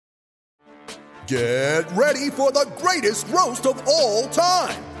Get ready for the greatest roast of all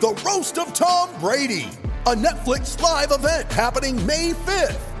time, the Roast of Tom Brady, a Netflix live event happening May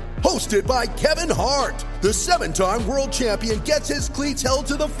 5th. Hosted by Kevin Hart, the 7-time world champion gets his cleats held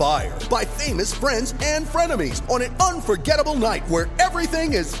to the fire by famous friends and frenemies on an unforgettable night where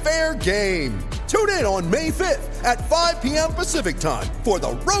everything is fair game. Tune in on May 5th at 5 p.m. Pacific time for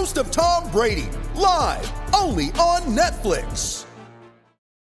the Roast of Tom Brady, live only on Netflix.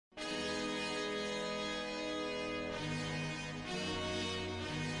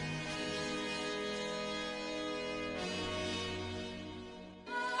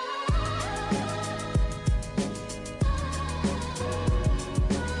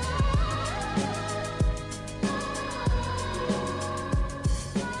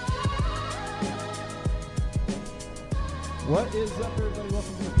 What is up, everybody?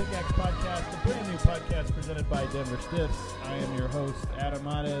 Welcome to the Pickaxe Podcast, a brand new podcast presented by Denver Stiffs. I am your host, Adam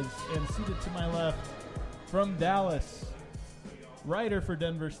Mades, and seated to my left from Dallas, writer for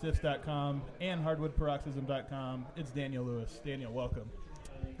DenverStiffs.com and HardwoodParoxysm.com, it's Daniel Lewis. Daniel, welcome.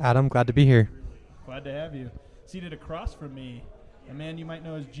 Adam, glad to be here. Glad to have you. Seated across from me, a man you might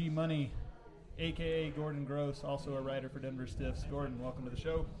know as G Money, a.k.a. Gordon Gross, also a writer for Denver Stiffs. Gordon, welcome to the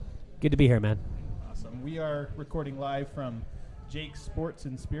show. Good to be here, man. Awesome. We are recording live from Jake's Sports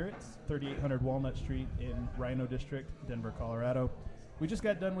and Spirits, 3800 Walnut Street in Rhino District, Denver, Colorado. We just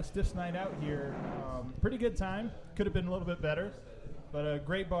got done with Stiffs Night Out here. Pretty good time. Could have been a little bit better, but a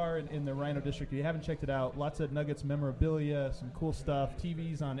great bar in the Rhino District. If you haven't checked it out, lots of Nuggets memorabilia, some cool stuff,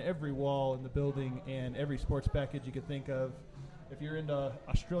 TVs on every wall in the building, and every sports package you could think of. If you're into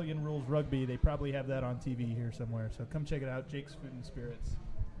Australian rules rugby, they probably have that on TV here somewhere. So come check it out, Jake's Food and Spirits.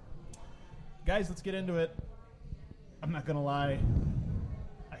 Guys, let's get into it. I'm not going to lie.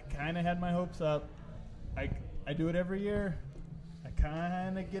 I kind of had my hopes up. I do it every year. I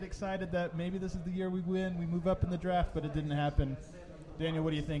kind of get excited that maybe this is the year we win. We move up in the draft, but it didn't happen. Daniel, what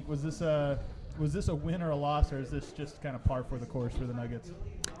do you think? Was this a win or a loss, or is this just kind of par for the course for the Nuggets?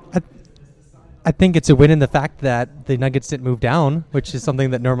 I think it's a win in the fact that the Nuggets didn't move down, which is something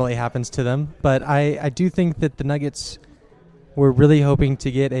that normally happens to them. But I do think that the Nuggets were really hoping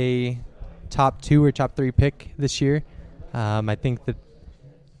to get a top 2 or top 3 pick this year. I think that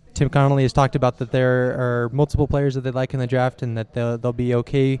Tim Connolly has talked about that there are multiple players that they like in the draft and that they'll be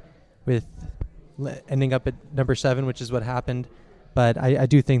okay with ending up at number 7, which is what happened. But I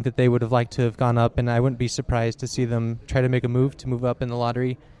do think that they would have liked to have gone up, and I wouldn't be surprised to see them try to make a move to move up in the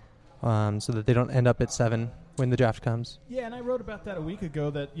lottery so that they don't end up at 7 when the draft comes. Yeah, and I wrote about that a week ago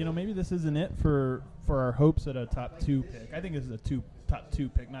that, maybe this isn't it for our hopes at a top 2 pick. I think this is a top 2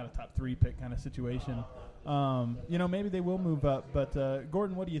 pick, not a top 3 pick kind of situation. Maybe they will move up, but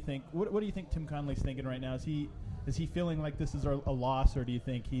Gordon, what do you think? What do you think Tim Connolly's thinking right now? Is he feeling like this is a loss, or do you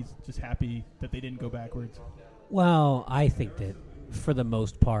think he's just happy that they didn't go backwards? Well, I think that for the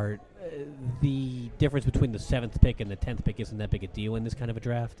most part, the difference between the 7th pick and the 10th pick isn't that big a deal in this kind of a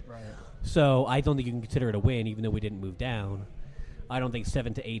draft. Right. So I don't think you can consider it a win, even though we didn't move down. I don't think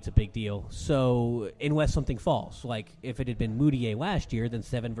 7 to 8 is a big deal. So unless something falls, like if it had been Moutier last year, then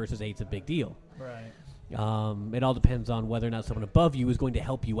 7 versus 8 is a big deal. Right. It all depends on whether or not someone above you is going to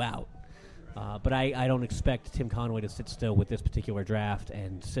help you out. But I don't expect Tim Conway to sit still with this particular draft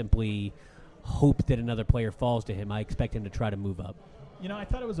and simply hope that another player falls to him. I expect him to try to move up. I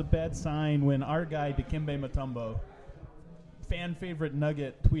thought it was a bad sign when our guy, Dikembe Mutombo, fan favorite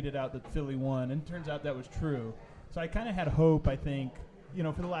Nugget, tweeted out that Philly won, and it turns out that was true. So I kind of had hope, I think,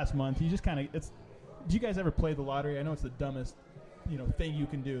 for the last month. You just kind of, do you guys ever play the lottery? I know it's the dumbest, thing you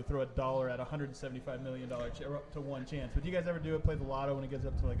can do, throw $1 at $175 million to one chance. But do you guys ever do it, play the lotto when it gets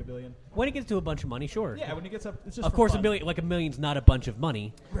up to like $1 billion? When it gets to a bunch of money, sure. Yeah, when it gets up, it's just of for course, fun. $1 million's not a bunch of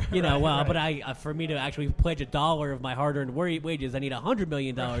money, Right. But for me to actually pledge $1 of my hard-earned wages, I need $100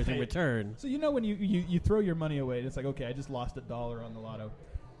 million in return. So when you throw your money away, it's like, okay, I just lost $1 on the lotto.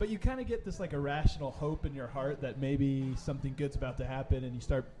 But you kind of get this like irrational hope in your heart that maybe something good's about to happen, and you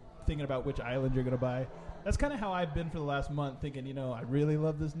start thinking about which island you're going to buy. That's kind of how I've been for the last month, thinking, I really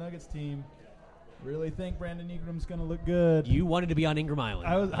love this Nuggets team. Really think Brandon Ingram's going to look good. You wanted to be on Ingram Island.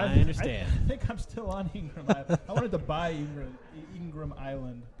 I understand. I think I'm still on Ingram Island. I wanted to buy Ingram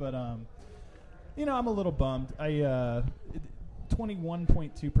Island, but I'm a little bummed.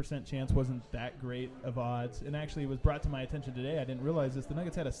 21.2% chance wasn't that great of odds, and actually it was brought to my attention today. I didn't realize this. The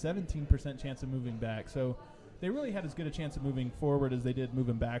Nuggets had a 17% chance of moving back, so they really had as good a chance of moving forward as they did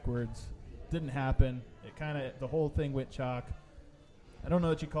moving backwards. Didn't happen. The whole thing went chalk. I don't know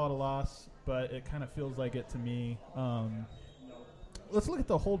that you call it a loss, but it kind of feels like it to me. Let's look at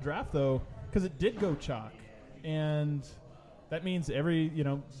the whole draft, though, because it did go chalk. And That means there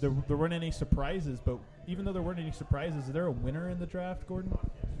weren't any surprises, but even though there weren't any surprises, is there a winner in the draft, Gordon?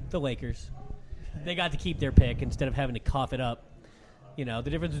 The Lakers. They got to keep their pick instead of having to cough it up. The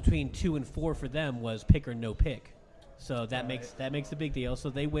difference between 2 and 4 for them was pick or no pick. So that makes a big deal. So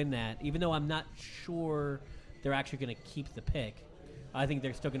they win that. Even though I'm not sure they're actually going to keep the pick, I think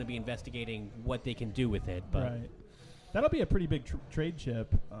they're still going to be investigating what they can do with it. But right. That'll be a pretty big trade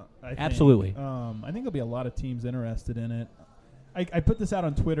chip. I think. Absolutely. I think there'll be a lot of teams interested in it. I put this out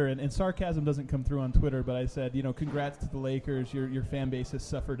on Twitter, and sarcasm doesn't come through on Twitter, but I said, congrats to the Lakers. Your fan base has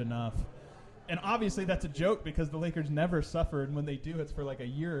suffered enough. And obviously that's a joke because the Lakers never suffered. And when they do, it's for like a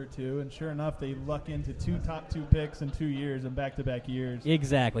year or two. And sure enough, they luck into 2 top 2 picks in 2 years and back-to-back years.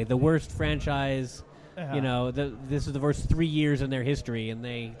 Exactly. The worst franchise, this is the worst 3 years in their history, and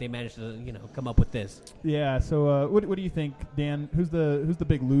they managed to, come up with this. Yeah, so what do you think, Dan? Who's the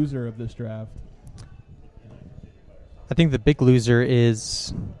big loser of this draft? I think the big loser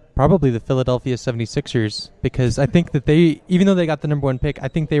is probably the Philadelphia 76ers, because I think that even though they got the number 1 pick, I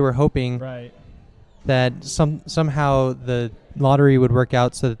think they were hoping that somehow the lottery would work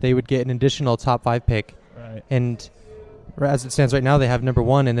out so that they would get an additional top 5 pick. Right. And as it stands right now, they have number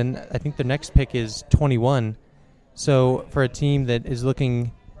 1, and then I think their next pick is 21. So for a team that is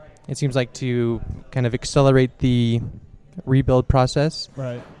looking, it seems like, to kind of accelerate the rebuild process,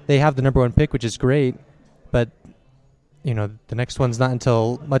 right, they have the number 1 pick, which is great, but the next one's not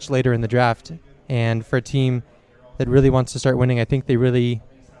until much later in the draft. And for a team that really wants to start winning, I think they really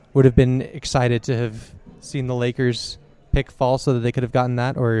would have been excited to have seen the Lakers pick fall so that they could have gotten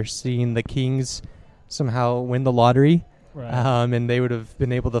that, or seen the Kings somehow win the lottery. Right. And they would have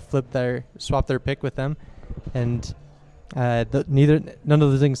been able to swap their pick with them. And none of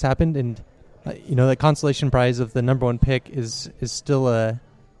those things happened. And the consolation prize of the number 1 pick is still a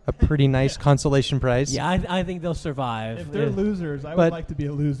pretty nice consolation prize. Yeah, I think they'll survive. If they're losers, I would like to be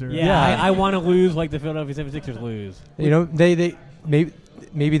a loser. Yeah, I want to lose like the Philadelphia 76ers lose. They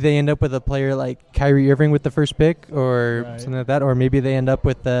maybe they end up with a player like Kyrie Irving with the first pick, or something like that, or maybe they end up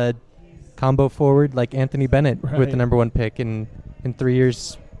with a combo forward like Anthony Bennett with the number 1 pick, and in 3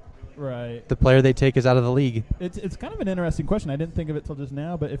 years, the player they take is out of the league. It's kind of an interesting question. I didn't think of it till just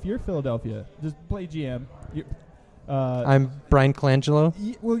now, but if you're Philadelphia, just play GM. I'm Brian Colangelo.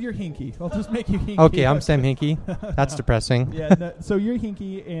 Well, you're Hinkie. I'll just make you Hinkie. Okay, I'm Sam Hinkie. That's depressing. Yeah. No, so you're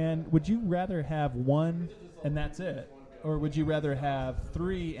Hinkie, and would you rather have 1 and that's it, or would you rather have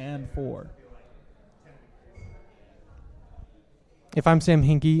 3 and 4? If I'm Sam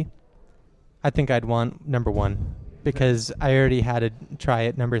Hinkie, I think I'd want number 1, because I already had to try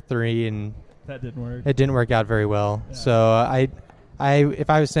at number 3, and that didn't work. It didn't work out very well. Yeah. So if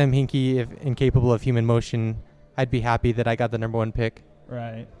I was Sam Hinkie, if incapable of human motion, I'd be happy that I got the number 1 pick.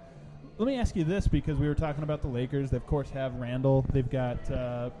 Right. Let me ask you this, because we were talking about the Lakers. They, of course, have Randall. They've got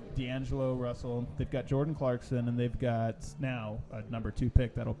D'Angelo Russell. They've got Jordan Clarkson, and they've got now a number 2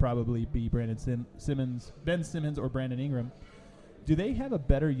 pick that'll probably be Ben Simmons, or Brandon Ingram. Do they have a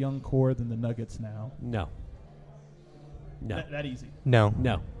better young core than the Nuggets now? No. That easy? No.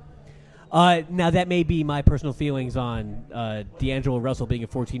 Now, that may be my personal feelings on D'Angelo Russell being a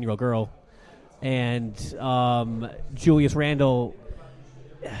 14-year-old girl. And Julius Randle,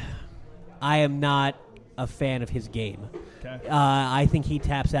 I am not a fan of his game. Okay. I think he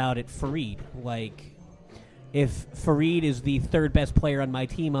taps out at Fareed. Like, if Fareed is the 3rd best player on my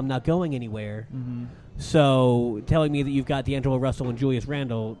team, I'm not going anywhere. Mm-hmm. So telling me that you've got D'Angelo Russell and Julius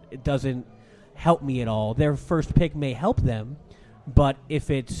Randle, it doesn't help me at all. Their first pick may help them, but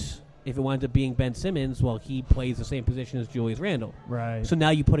if it winds up being Ben Simmons, well, he plays the same position as Julius Randle. Right. So now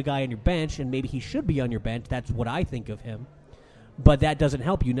you put a guy on your bench, and maybe he should be on your bench. That's what I think of him. But that doesn't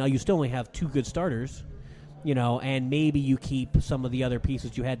help you. Now you still only have 2 good starters, and maybe you keep some of the other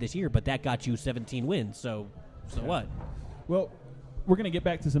pieces you had this year, but that got you 17 wins. So what? Well, we're going to get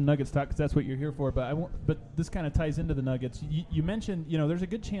back to some Nuggets talk because that's what you're here for. But But this kind of ties into the Nuggets. You mentioned, there's a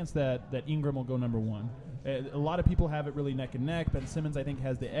good chance that Ingram will go number 1. A lot of people have it really neck and neck. Ben Simmons, I think,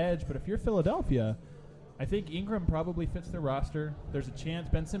 has the edge. But if you're Philadelphia, I think Ingram probably fits their roster. There's a chance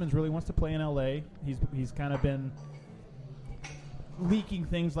Ben Simmons really wants to play in L.A. He's kind of been leaking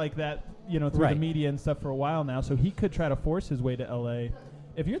things like that, through the media and stuff for a while now. So he could try to force his way to L.A.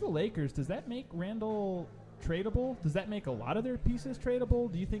 If you're the Lakers, does that make Randall tradable? Does that make a lot of their pieces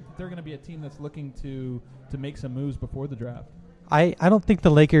tradable? Do you think they're going to be a team that's looking to make some moves before the draft? I don't think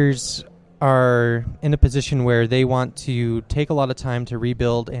the Lakers are in a position where they want to take a lot of time to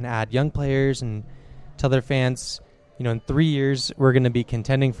rebuild and add young players and tell their fans, in 3 years we're going to be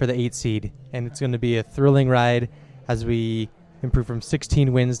contending for the 8 seed, and it's going to be a thrilling ride as we improve from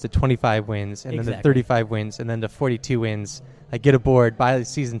 16 wins to 25 wins, and then to 35 wins, and then to 42 wins. Get aboard, buy the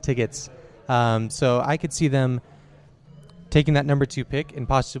season tickets. So I could see them taking that number 2 pick and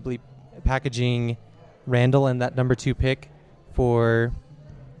possibly packaging Randall and that number 2 pick for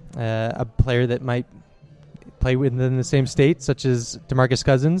a player that might play within the same state, such as DeMarcus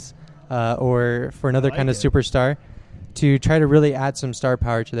Cousins, or for another kind of superstar, to try to really add some star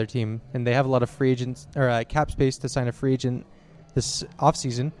power to their team. And they have a lot of free agents or cap space to sign a free agent this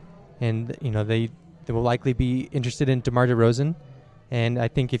offseason, and they will likely be interested in DeMar DeRozan. And I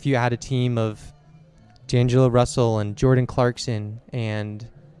think if you add a team of D'Angelo Russell and Jordan Clarkson and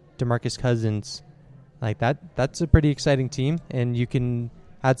DeMarcus Cousins, that's a pretty exciting team. And you can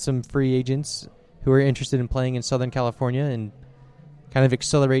add some free agents who are interested in playing in Southern California and kind of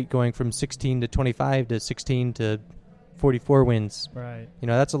accelerate going from 16 to 25 to 16 to 44 wins. Right.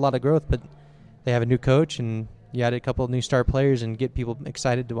 That's a lot of growth, but they have a new coach, and you add a couple of new star players and get people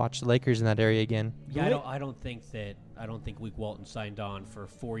excited to watch the Lakers in that area again. Yeah, I don't think Luke Walton signed on for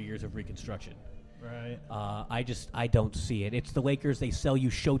 4 years of reconstruction. Right. I don't see it. It's the Lakers. They sell you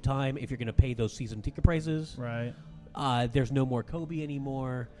Showtime if you're going to pay those season ticket prices. Right. There's no more Kobe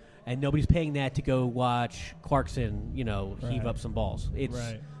anymore, and nobody's paying that to go watch Clarkson, heave up some balls.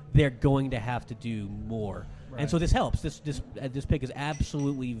 They're going to have to do more. Right. And so this helps. This pick is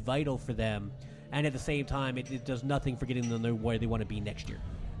absolutely vital for them. And at the same time, it does nothing for getting them where they want to be next year.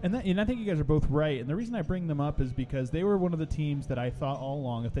 And I think you guys are both right. And the reason I bring them up is because they were one of the teams that I thought all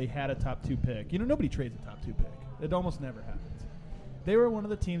along, if they had a top 2 pick, nobody trades a top 2 pick. It almost never happens. They were one of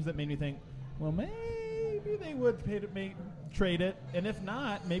the teams that made me think, well, maybe they would trade it. And if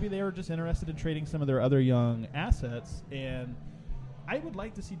not, maybe they were just interested in trading some of their other young assets. And I would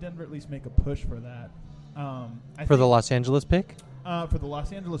like to see Denver at least make a push for that. For the Los Angeles pick? For the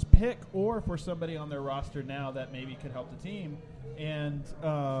Los Angeles pick, or for somebody on their roster now that maybe could help the team. And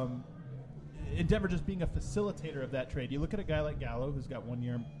Denver just being a facilitator of that trade. You look at a guy like Gallo, who's got 1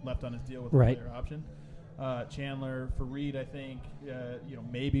 year left on his deal with a player option. Chandler, Fareed, I think,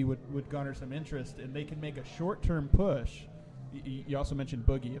 maybe would garner some interest, and they can make a short-term push. You also mentioned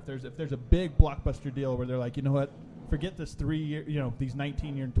Boogie. If there's a big blockbuster deal where they're like, you know what, forget this 3-year, these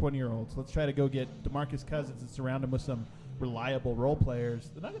 19-year and 20-year-olds. Let's try to go get DeMarcus Cousins and surround him with some reliable role players.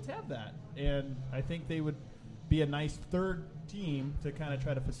 The Nuggets have that, and I think they would be a nice third team to kind of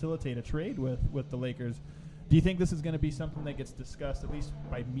try to facilitate a trade with the Lakers. Do you think this is going to be something that gets discussed, at least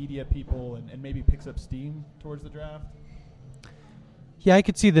by media people, and maybe picks up steam towards the draft? Yeah, I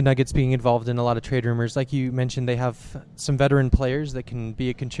could see the Nuggets being involved in a lot of trade rumors. Like you mentioned, they have some veteran players that can be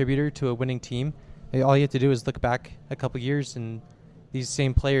a contributor to a winning team. All you have to do is look back a couple years, and these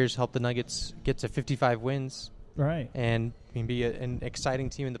same players helped the Nuggets get to 55 wins. Right. And be an exciting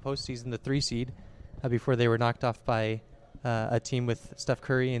team in the postseason, the 3 seed, before they were knocked off by a team with Steph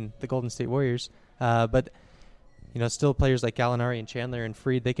Curry and the Golden State Warriors. But still players like Gallinari and Chandler and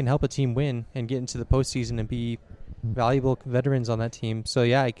Freed, they can help a team win and get into the postseason and be valuable veterans on that team. So,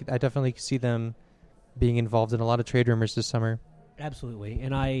 yeah, I definitely see them being involved in a lot of trade rumors this summer. Absolutely.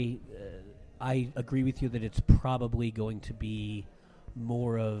 And I agree with you that it's probably going to be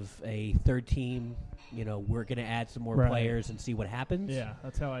more of a third team. We're going to add some more players and see what happens. Yeah,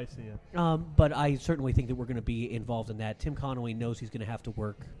 that's how I see it. But I certainly think that we're going to be involved in that. Tim Conway knows he's going to have to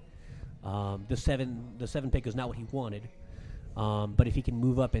work. The seven pick is not what he wanted. But if he can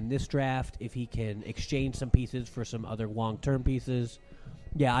move up in this draft, if he can exchange some pieces for some other long-term pieces,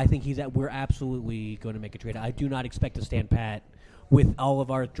 yeah, I think we're absolutely going to make a trade. I do not expect to stand pat with all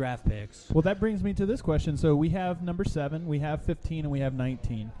of our draft picks. Well, that brings me to this question. So we have number 7, we have 15, and we have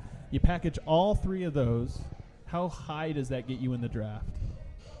 19. You package all 3 of those, how high does that get you in the draft?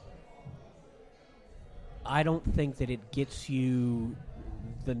 I don't think that it gets you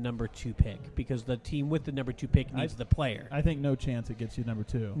the number 2 pick, because the team with the number 2 pick needs the player. I think no chance it gets you number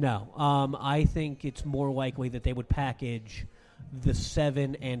 2. No. I think it's more likely that they would package the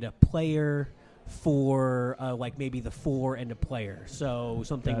 7 and a player for maybe the 4 and a player. So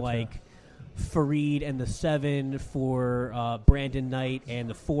something like Fareed and the 7 for Brandon Knight and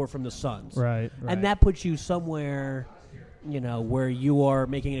the 4 from the Suns. Right. And that puts you somewhere, where you are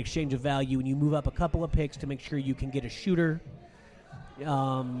making an exchange of value, and you move up a couple of picks to make sure you can get a shooter.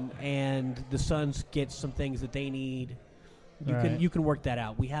 And the Suns get some things that they need. You can work that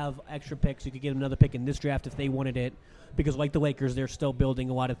out. We have extra picks. You could get another pick in this draft if they wanted it, because like the Lakers, they're still building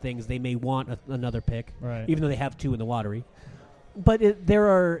a lot of things. They may want another pick, even though they have 2 in the lottery. But there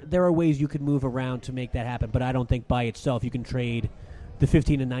are ways you could move around to make that happen. But I don't think by itself you can trade the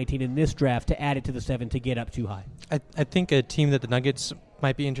 15 and 19 in this draft to add it to the 7 to get up too high. I think a team that the Nuggets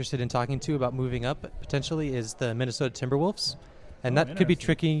might be interested in talking to about moving up potentially is the Minnesota Timberwolves. And that could be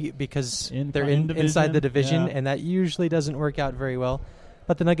tricky because they're inside the division, yeah. and that usually doesn't work out very well.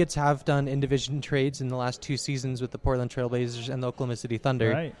 But the Nuggets have done in-division trades in the last 2 seasons with the Portland Trailblazers and the Oklahoma City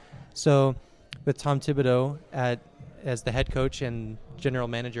Thunder. Right. So with Tom Thibodeau as the head coach and general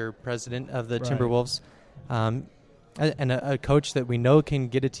manager president of the Timberwolves, and a coach that we know can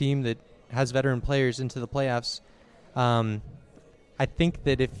get a team that has veteran players into the playoffs, I think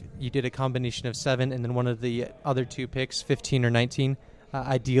that if you did a combination of 7 and then one of the other 2 picks, 15 or 19,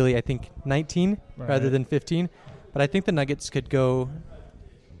 ideally I think 19 rather than 15. But I think the Nuggets could go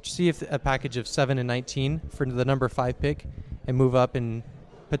see if a package of 7 and 19 for the number 5 pick and move up and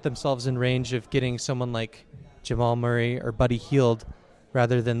put themselves in range of getting someone like Jamal Murray or Buddy Hield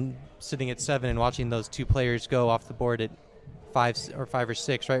rather than sitting at 7 and watching those 2 players go off the board at 5 or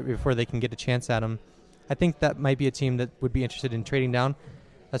 6 right before they can get a chance at them. I think that might be a team that would be interested in trading down,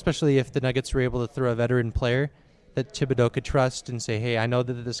 especially if the Nuggets were able to throw a veteran player that Thibodeau could trust and say, hey, I know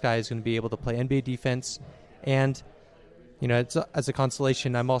that this guy is going to be able to play NBA defense. And, it's, as a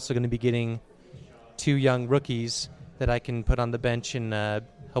consolation, I'm also going to be getting 2 young rookies that I can put on the bench and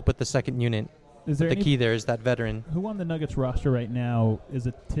help with the second unit. The key there is that veteran. Who on the Nuggets roster right now is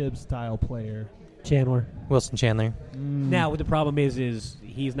a Tibbs-style player? Wilson Chandler. Now, the problem is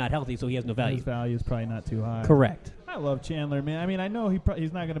he's not healthy, so he has no value. His value is probably not too high. Correct. I love Chandler, man. I mean, I know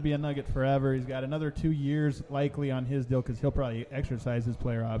he's not going to be a Nugget forever. He's got another 2 years likely on his deal because he'll probably exercise his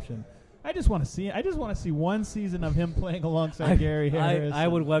player option. I just want to see one season of him playing alongside Gary Harris. I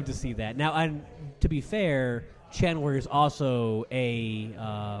would love to see that. Now, to be fair, Chandler is also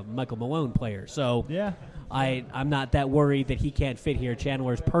a Michael Malone player, so yeah. I'm not that worried that he can't fit here.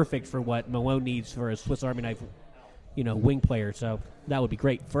 Chandler's perfect for what Malone needs for a Swiss Army knife, wing player. So that would be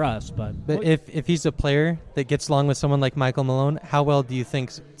great for us. But if he's a player that gets along with someone like Michael Malone, how well do you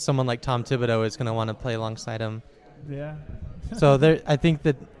think someone like Tom Thibodeau is going to want to play alongside him? Yeah. So I think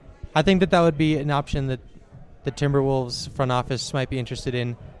that would be an option that the Timberwolves front office might be interested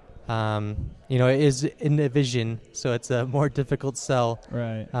in. It is in the division, so it's a more difficult sell.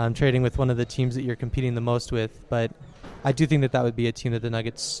 Right. Trading with one of the teams that you're competing the most with, but I do think that would be a team that the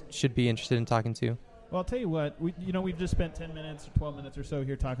Nuggets should be interested in talking to. Well, I'll tell you what. We've just spent 10 minutes or 12 minutes or so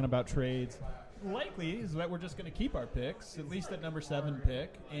here talking about trades. Likely is that we're just going to keep our picks, at least at number 7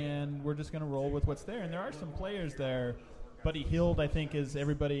 pick, and we're just going to roll with what's there. And there are some players there. Buddy Hield, I think, is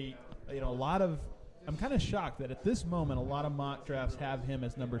everybody. A lot of. I'm kind of shocked that at this moment a lot of mock drafts have him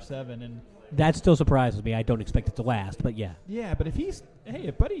as number 7, and that still surprises me. I don't expect it to last, but yeah. Yeah, but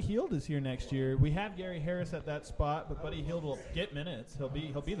if Buddy Hield is here next year, we have Gary Harris at that spot, but Buddy Hield will get minutes. He'll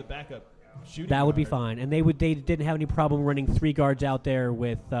be the backup shooting. That would be guard. fine, and they didn't have any problem running 3 guards out there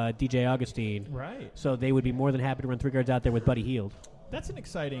with DJ Augustine. Right. So they would be more than happy to run 3 guards out there with Buddy Hield. That's an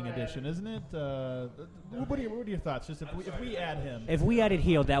exciting addition, isn't it? What are your thoughts? Just if we add him, if we added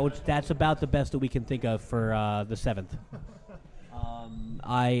Hield, that's about the best that we can think of for the 7th.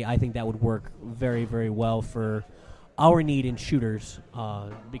 I think that would work very, very well for our need in shooters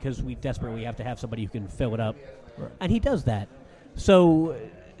because we desperately have to have somebody who can fill it up, right. And he does that. So,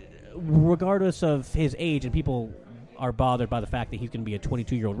 regardless of his age, and people are bothered by the fact that he's going to be a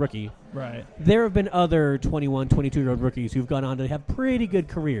 22-year-old rookie. Right. There have been other 21, 22-year-old rookies who've gone on to have pretty good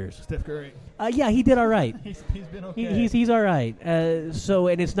careers. Steph Curry. Yeah, he did all right. He's been okay. He's all right. And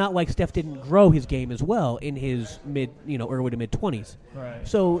it's not like Steph didn't grow his game as well in his early to mid 20s. Right.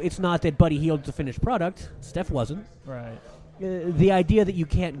 So it's not that Buddy Hield's a finished product. Steph wasn't. Right. The idea that you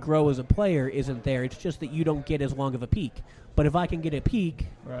can't grow as a player isn't there. It's just that you don't get as long of a peak. But if I can get a peak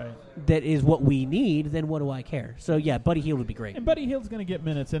that is what we need, then what do I care? So, yeah, Buddy Hield would be great. And Buddy Hield's going to get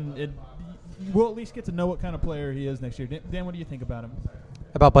minutes, and we'll at least get to know what kind of player he is next year. Dan, what do you think about him?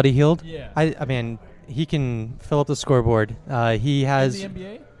 About Buddy Hield? Yeah. I mean, he can fill up the scoreboard. He has in the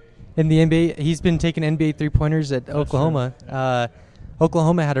NBA? In the NBA, he's been taking NBA three-pointers at Oklahoma. Yeah.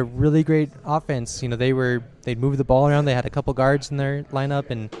 Oklahoma had a really great offense. They'd move the ball around. They had a couple guards in their lineup,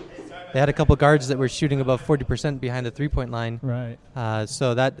 and they had a couple guards that were shooting above 40% behind the three-point line. Right.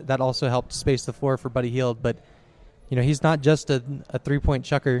 So that also helped space the floor for Buddy Hield. But he's not just a three-point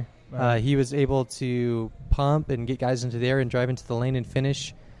chucker. Right. He was able to pump and get guys into the air and drive into the lane and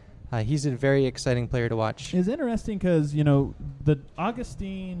finish. He's a very exciting player to watch. It's interesting because the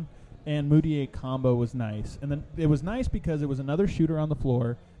Augustine and Moutier combo was nice, and then it was nice because it was another shooter on the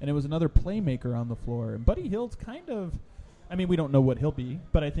floor and it was another playmaker on the floor. And Buddy Hield's kind of, I mean, we don't know what he'll be,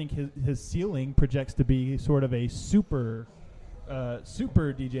 but I think his ceiling projects to be sort of a super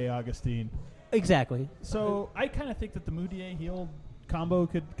DJ Augustine. Exactly. So I kind of think that the Moutier-Hield combo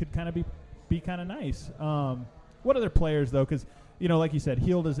could kind of be kind of nice. What other players though? Because like you said,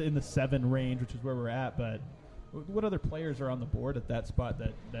 Hield is in the 7 range, which is where we're at. But What other players are on the board at that spot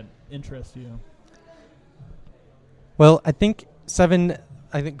that interest you? Well, I think 7.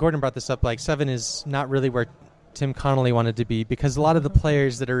 I think Gordon brought this up. Like 7 is not really where Tim Connolly wanted to be, because a lot of the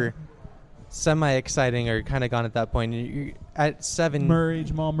players that are semi-exciting are kind of gone at that point. You're at 7,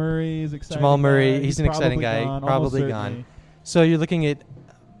 Jamal Murray is exciting. Jamal Murray, guy. he's an exciting guy, gone, probably almost gone. certainly. So you're looking at,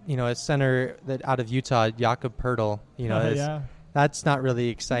 a center that out of Utah, Jakob Poeltl. Yeah. That's not really He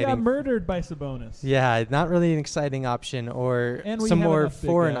exciting. got murdered by Sabonis. Yeah, not really an exciting option, or And we some have more enough big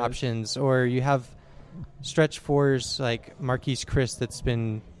foreign guys. options, or you have stretch fours like Marquise Chris that's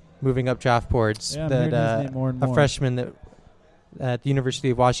been moving up draft boards. Yeah, I'm hearing his name more and a more. freshman that at the University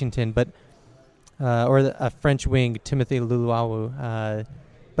of Washington, but a French wing, Timothy Luluawu.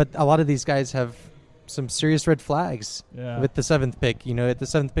 But a lot of these guys have some serious red flags with the 7th pick. At the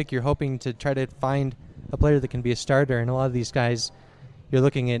 7th pick, you're hoping to try to find a player that can be a starter, and a lot of these guys, you're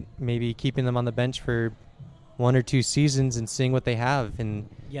looking at maybe keeping them on the bench for 1 or 2 seasons and seeing what they have. And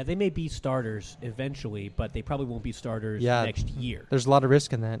Yeah, they may be starters eventually, but they probably won't be starters next year. There's a lot of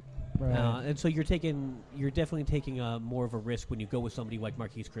risk in that. Right. And so you're definitely taking more of a risk when you go with somebody like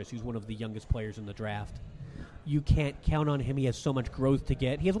Marquise Chris, who's one of the youngest players in the draft. You can't count on him. He has so much growth to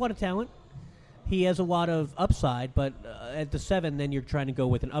get. He has a lot of talent. He has a lot of upside, but at the 7, then you're trying to go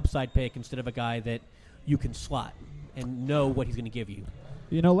with an upside pick instead of a guy that you can slot and know what he's going to give you.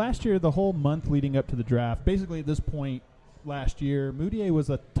 Last year, the whole month leading up to the draft, basically at this point last year, Moutier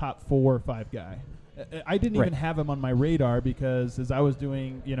was a top 4 or 5 guy. I didn't even have him on my radar because as I was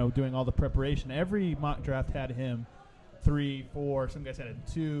doing all the preparation, every mock draft had him 3, 4. Some guys had him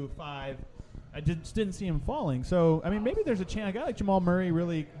 2, 5. I just didn't see him falling. So, maybe there's a chance. A guy like Jamal Murray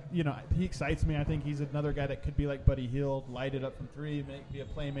really, he excites me. I think he's another guy that could be like Buddy Hield, light it up from 3, be a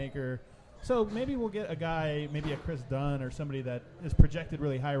playmaker. So maybe we'll get a guy, maybe a Chris Dunn or somebody that is projected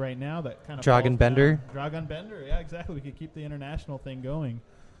really high right now that kind of Dragan Bender. Dragan Bender, yeah, exactly. We could keep the international thing going.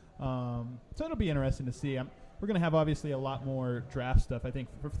 So it'll be interesting to see. We're going to have obviously a lot more draft stuff. I think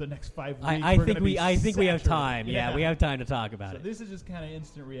for the next 5 weeks. I think we have time. Yeah, we have time to talk about it. This is just kind of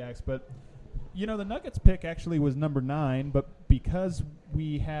instant reacts. But the Nuggets pick actually was number 9, but because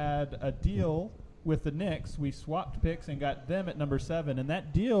we had a deal with the Knicks, we swapped picks and got them at number 7, and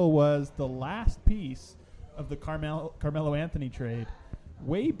that deal was the last piece of the Carmelo Anthony trade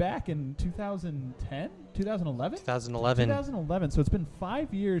way back in 2010, 2011? 2011. So it's been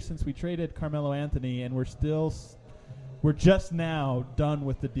 5 years since we traded Carmelo Anthony, and we're just now done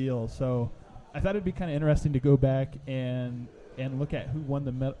with the deal. So I thought it'd be kind of interesting to go back and look at who won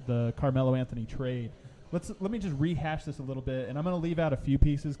the Carmelo Anthony trade. Let me just rehash this a little bit, and I'm going to leave out a few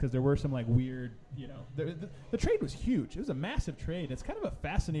pieces because there were some weird, the trade was huge. It was a massive trade. It's kind of a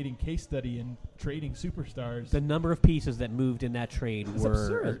fascinating case study in trading superstars. The number of pieces that moved in that trade were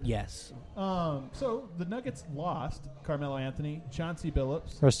absurd. Yes. So the Nuggets lost Carmelo Anthony, Chauncey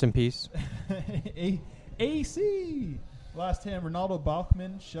Billups, Rest in peace. AC lost him, Ronaldo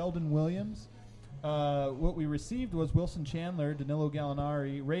Balkman, Sheldon Williams. What we received was Wilson Chandler, Danilo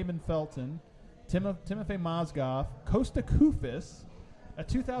Gallinari, Raymond Felton, Timofey Mozgov, Kosta Koufis, a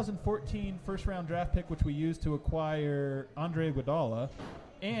 2014 first-round draft pick, which we used to acquire Andre Iguodala,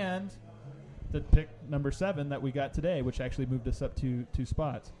 and the pick number 7 that we got today, which actually moved us up 2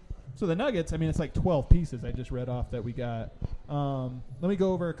 spots. So the Nuggets, it's like 12 pieces I just read off that we got. Let me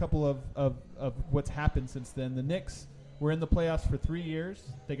go over a couple of what's happened since then. The Knicks were in the playoffs for 3 years.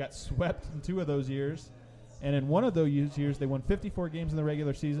 They got swept in 2 of those years. And in one of those years, they won 54 games in the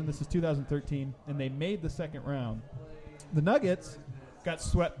regular season. This is 2013, and they made the second round. The Nuggets got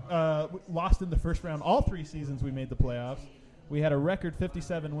swept, lost in the first round. All 3 seasons we made the playoffs. We had a record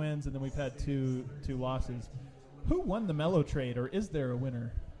 57 wins, and then we've had two losses. Who won the Melo trade, or is there a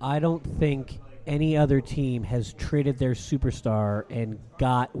winner? I don't think any other team has traded their superstar and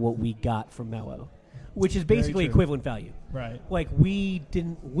got what we got from Melo, which is basically equivalent value. Right. We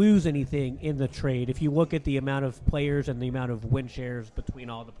didn't lose anything in the trade. If you look at the amount of players and the amount of win shares between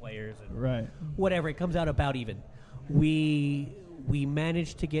all the players and whatever, it comes out about even. We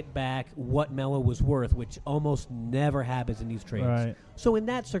managed to get back what Melo was worth, which almost never happens in these trades. Right. So in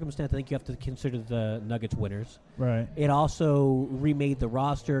that circumstance, I think you have to consider the Nuggets winners. Right. It also remade the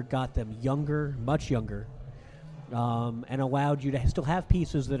roster, got them younger, much younger, and allowed you to still have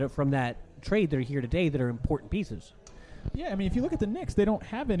pieces that are from that trade that are here today that are important pieces. Yeah, if you look at the Knicks, they don't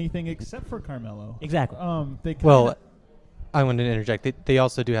have anything except for Carmelo. Exactly. I want to interject. They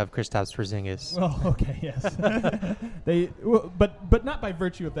also do have Kristaps Porzingis. Well, okay, yes. But not by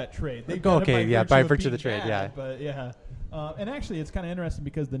virtue of that trade. They by virtue of the trade, bad, But yeah. And actually, it's kind of interesting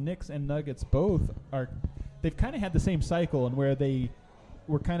because the Knicks and Nuggets both they've kind of had the same cycle, and where they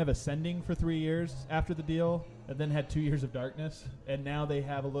were kind of ascending for 3 years after the deal, and then had 2 years of darkness, and now they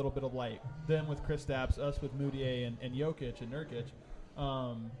have a little bit of light. Them with Kristaps, us with Moutier and Jokic and Nurkic.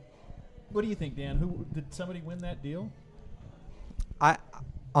 What do you think, Dan? Did somebody win that deal? I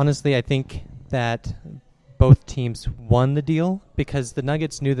think that both teams won the deal because the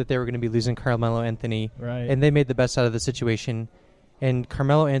Nuggets knew that they were going to be losing Carmelo Anthony, right? And they made the best out of the situation. And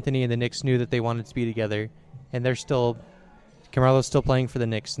Carmelo Anthony and the Knicks knew that they wanted to be together, and Carmelo's still playing for the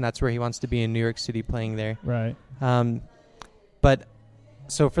Knicks, and that's where he wants to be in New York City, playing there. Right. But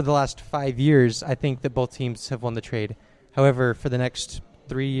so for the last 5 years, I think that both teams have won the trade. However, for the next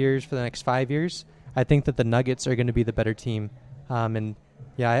 3 years, for the next 5 years, I think that the Nuggets are going to be the better team. And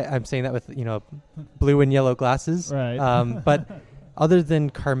I'm saying that with blue and yellow glasses. Right. But other than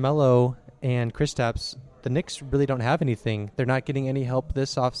Carmelo and Kristaps, the Knicks really don't have anything. They're not getting any help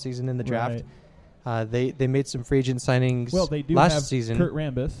this offseason in the draft. Right. They made some free agent signings. Well, they do last have season. Kurt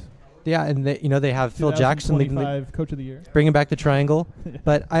Rambis. Yeah, and they have Phil Jackson leading Coach of the Year, bringing back the triangle.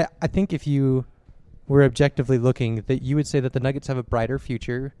 But I think if you were objectively looking, that you would say that the Nuggets have a brighter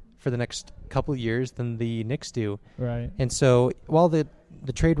future for the next couple of years than the Knicks do. Right. And so while the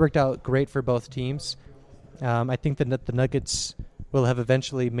trade worked out great for both teams, I think that the Nuggets will have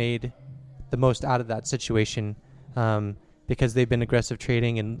eventually made the most out of that situation because they've been aggressive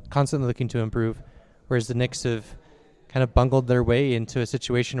trading and constantly looking to improve, whereas the Knicks have kind of bungled their way into a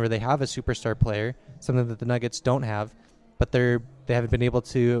situation where they have a superstar player, something that the Nuggets don't have, but they haven't been able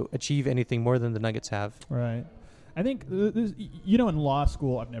to achieve anything more than the Nuggets have. Right. I think in law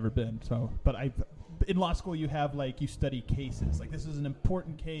school, I've never been, but in law school you have you study cases. Like, this is an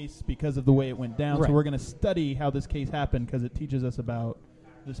important case because of the way it went down. Right. So we're going to study how this case happened because it teaches us about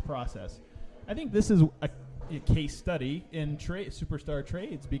this process. I think this is a case study in superstar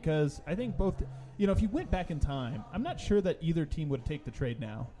trades, because I think both, if you went back in time, I'm not sure that either team would take the trade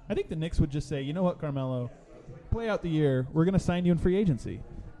now. I think the Knicks would just say, you know what, Carmelo, play out the year. We're going to sign you in free agency.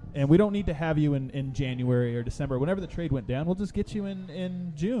 And we don't need to have you in January or December. Whenever the trade went down, we'll just get you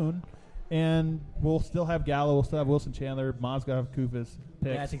in June, and we'll still have Gallo, we'll still have Wilson Chandler, Mozgov, Kufas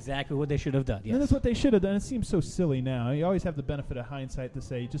picks. That's exactly what they should have done, yes. And that's what they should have done. It seems so silly now. You always have the benefit of hindsight to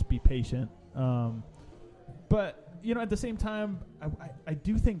say, just be patient. But, at the same time, I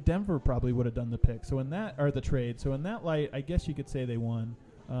do think Denver probably would have done the pick. The trade. So in that light, I guess you could say they won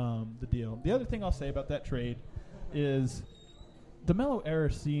the deal. The other thing I'll say about that trade is the Melo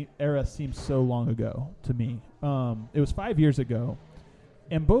era seems so long ago to me. It was 5 years ago,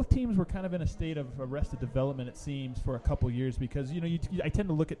 and both teams were kind of in a state of arrested development, it seems, for a couple years, because I tend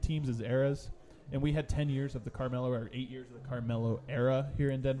to look at teams as eras, and we had 10 years of the Carmelo, or 8 years of the Carmelo era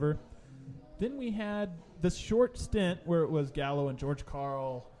here in Denver. Then we had this short stint where it was Gallo and George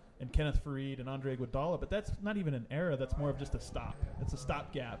Karl and Kenneth Faried and Andre Iguodala, but that's not even an era. That's more of just a stop. It's a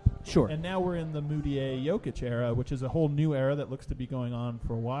stopgap. Sure. And now we're in the Moutier-Jokic era, which is a whole new era that looks to be going on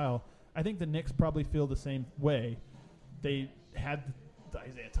for a while. I think the Knicks probably feel the same way. They had the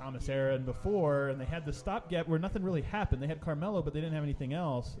Isaiah Thomas era and before, and they had the stopgap where nothing really happened. They had Carmelo, but they didn't have anything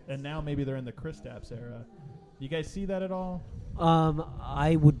else, and now maybe they're in the Kristaps era. Do you guys see that at all?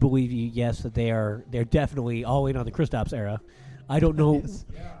 I would believe you, yes, that they're definitely all in on the Kristaps era. I don't know. Yes.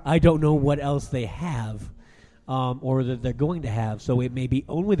 I don't know what else they have, or that they're going to have. So it may be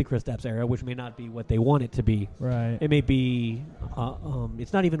only the Kristaps era, which may not be what they want it to be. Right. It may be.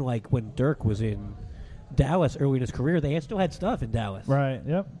 It's not even like when Dirk was in Dallas early in his career. They still had stuff in Dallas. Right.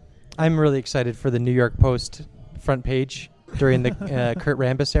 Yep. I'm really excited for the New York Post front page during the Kurt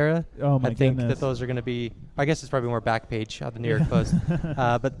Rambis era. Oh, my I think goodness. that those are going to be, I guess it's probably more back page of the New York Post,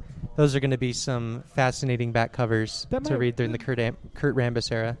 but those are going to be some fascinating back covers to read during the Kurt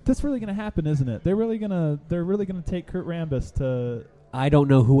Rambis era. That's really going to happen, isn't it? They're really going to take Kurt Rambis to. I don't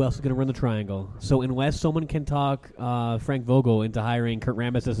know who else is going to run the triangle. So unless someone can talk Frank Vogel into hiring Kurt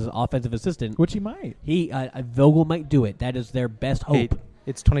Rambis as his offensive assistant, Which he might. Vogel might do it. That is their best hope.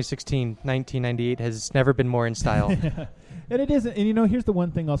 It's 2016. 1998 has never been more in style. Yeah. And it isn't. And, here's the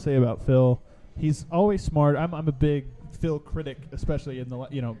one thing I'll say about Phil. He's always smart. I'm a big Phil critic, especially in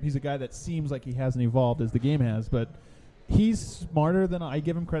the, he's a guy that seems like he hasn't evolved as the game has, but he's smarter than I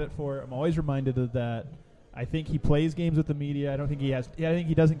give him credit for. I'm always reminded of that. I think he plays games with the media. I think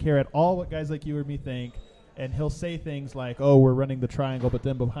he doesn't care at all what guys like you or me think. And he'll say things like, oh, we're running the triangle, but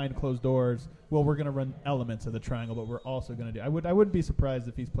then behind closed doors, well, we're going to run elements of the triangle, but we're also going to do. I wouldn't be surprised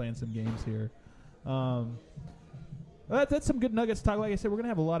if he's playing some games here. That's some good Nuggets talk. Like I said, we're going to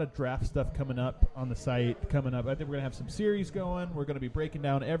have a lot of draft stuff coming up on the site coming up. I think we're going to have some series going. We're going to be breaking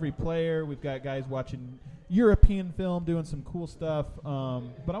down every player. We've got guys watching European film, doing some cool stuff.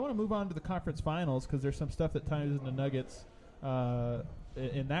 But I want to move on to the conference finals because there's some stuff that ties into Nuggets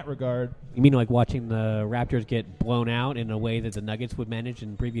in that regard. You mean like watching the Raptors get blown out in a way that the Nuggets would manage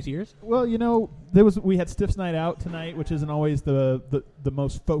in previous years? Well, we had Stiffs Night Out tonight, which isn't always the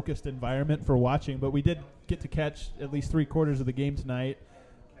most focused environment for watching, but we did get to catch at least 3/4 of the game tonight.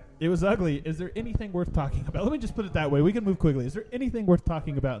 It was ugly. Is there anything worth talking about? Let me just put it that way. We can move quickly. Is there anything worth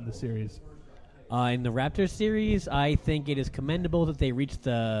talking about in the series? In the Raptors series, I think it is commendable that they reached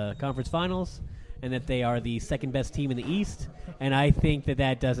the conference finals and that they are the second best team in the East. And I think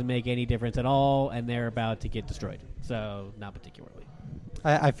that doesn't make any difference at all, and they're about to get destroyed. So, not particularly.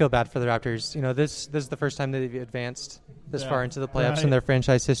 I feel bad for the Raptors. This is the first time that they've advanced this far into the playoffs Right. in their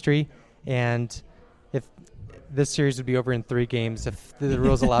franchise history. And if this series would be over in 3 games if the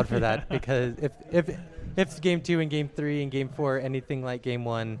rules allowed for that, because if Game 2 and Game 3 and Game 4 anything like Game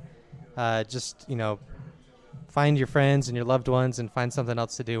 1, just find your friends and your loved ones and find something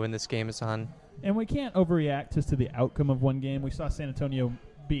else to do when this game is on. And we can't overreact just to the outcome of one game. We saw San Antonio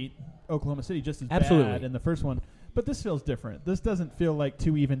beat Oklahoma City just as bad in the first one. But this feels different. This doesn't feel like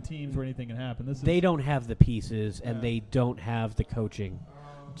 2 even teams where anything can happen. They don't have the pieces and they don't have the coaching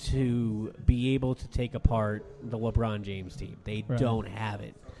to be able to take apart the LeBron James team. They don't have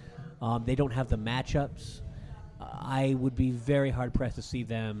it. They don't have the matchups. I would be very hard-pressed to see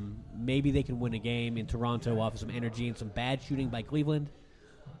them. Maybe they can win a game in Toronto off of some energy and some bad shooting by Cleveland.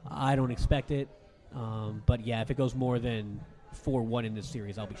 I don't expect it. But, yeah, if it goes more than 4-1 in this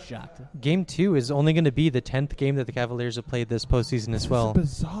series, I'll be shocked. Game 2 is only going to be the 10th game that the Cavaliers have played this postseason as well.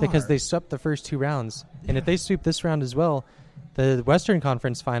 Bizarre. Because they swept the first 2 rounds. And if they sweep this round as well, the Western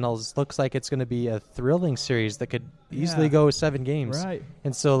Conference Finals looks like it's going to be a thrilling series that could easily go 7 games. Right.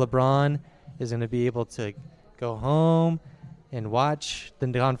 And so LeBron is going to be able to go home and watch the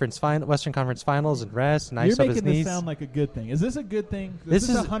Western Conference Finals and rest and ice up his knees. You're making this sound like a good thing. Is this a good thing? Is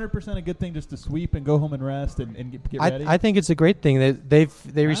this 100% a good thing just to sweep and go home and rest and get ready? I think it's a great thing. They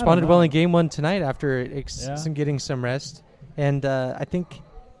responded well in Game 1 tonight after getting some rest. And I think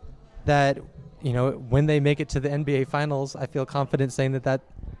that when they make it to the NBA Finals, I feel confident saying that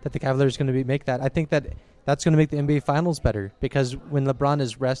the Cavaliers are going to make that. I think that's going to make the NBA Finals better because when LeBron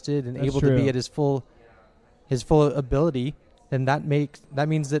is rested and able to be at his full ability, then that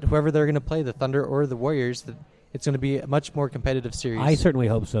means that whoever they're going to play, the Thunder or the Warriors, that it's going to be a much more competitive series. I certainly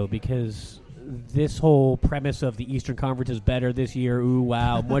hope so because this whole premise of the Eastern Conference is better this year, ooh,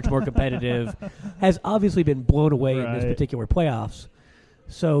 wow, much more competitive, has obviously been blown away in this particular playoffs.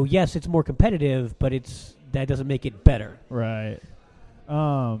 So, yes, it's more competitive, but that doesn't make it better. Right.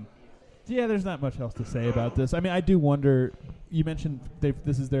 Yeah, there's not much else to say about this. I mean, I do wonder, you mentioned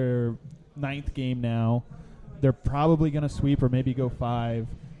this is their 9th game now. They're probably going to sweep or maybe go 5.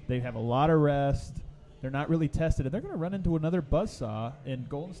 They have a lot of rest. They're not really tested. And they're going to run into another buzzsaw in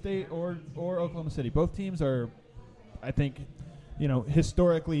Golden State or Oklahoma City. Both teams are, I think,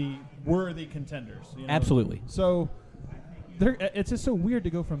 historically worthy contenders. Absolutely. So it's just so weird to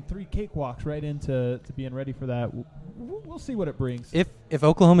go from 3 cakewalks right into being ready for that. We'll see what it brings. If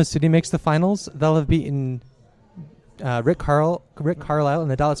Oklahoma City makes the finals, they'll have beaten Rick Carlisle and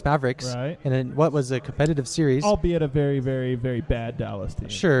the Dallas Mavericks in what was a competitive series, albeit a very, very, very bad Dallas team.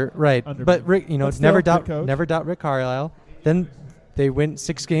 Sure, right. But Rick, never doubt Rick Carlisle. Then they win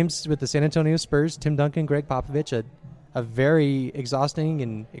 6 games with the San Antonio Spurs, Tim Duncan, Greg Popovich, a very exhausting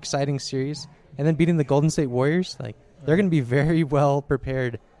and exciting series, and then beating the Golden State Warriors. They're going to be very well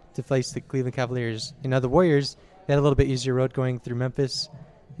prepared to face the Cleveland Cavaliers. The Warriors, they had a little bit easier road going through Memphis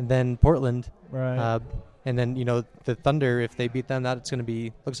and then Portland. Right. And then, the Thunder, if they beat them, looks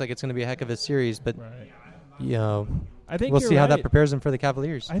like it's going to be a heck of a series. But, I think we'll see how that prepares them for the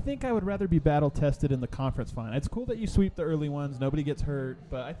Cavaliers. I think I would rather be battle-tested in the conference final. It's cool that you sweep the early ones. Nobody gets hurt.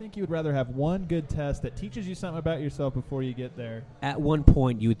 But I think you would rather have one good test that teaches you something about yourself before you get there. At one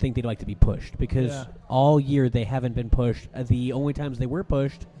point, you would think they'd like to be pushed because all year they haven't been pushed. The only times they were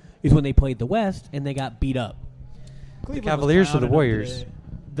pushed is when they played the West and they got beat up. Cleveland, the Cavaliers or the Warriors?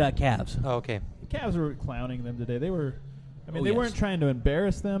 The Cavs. Oh, okay. The Cavs were clowning them today. They were, they weren't trying to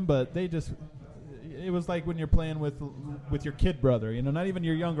embarrass them, but they just, it was like when you're playing with your kid brother, not even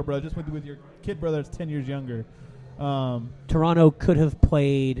your younger brother, just with your kid brother that's 10 years younger. Toronto could have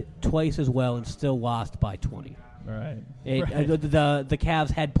played twice as well and still lost by 20. Right. The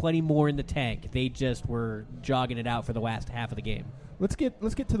Cavs had plenty more in the tank. They just were jogging it out for the last half of the game. Let's get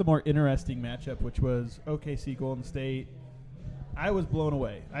to the more interesting matchup, which was OKC Golden State. I was blown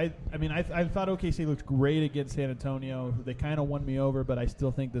away. I thought OKC looked great against San Antonio. They kind of won me over, but I still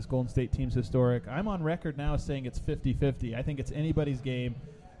think this Golden State team's historic. I'm on record now saying it's 50-50. I think it's anybody's game,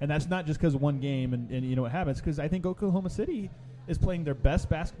 and that's not just because of one game and what happens, because I think Oklahoma City is playing their best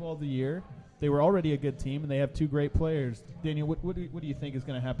basketball of the year. They were already a good team, and they have two great players. Daniel, what do you think is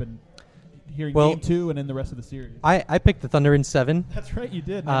going to here in Game 2 and in the rest of the series? I picked the Thunder in 7. That's right, you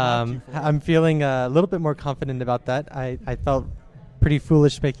did. I'm feeling a little bit more confident about that. I felt pretty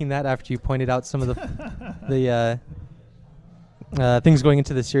foolish making that after you pointed out some of the things going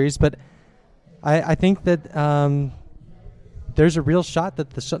into the series, but I think that there's a real shot that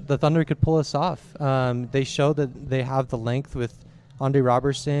the Thunder could pull us off. They show that they have the length with Andre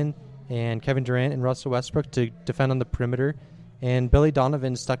Robertson and Kevin Durant and Russell Westbrook to defend on the perimeter. And Billy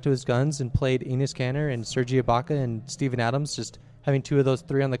Donovan stuck to his guns and played Enes Kanter and Serge Ibaka and Steven Adams, just having two of those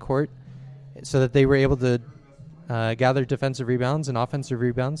three on the court so that they were able to gather defensive rebounds and offensive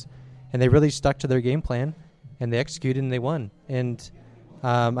rebounds. And they really stuck to their game plan, and they executed and they won. And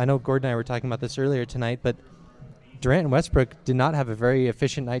I know Gordon and I were talking about this earlier tonight, but Durant and Westbrook did not have a very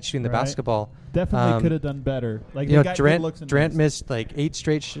efficient night shooting the basketball. Definitely could have done better. Like Durant missed like 8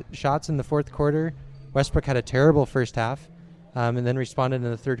 straight shots in the fourth quarter. Westbrook had a terrible first half, and then responded in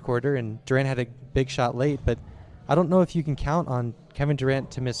the third quarter. And Durant had a big shot late, but I don't know if you can count on Kevin Durant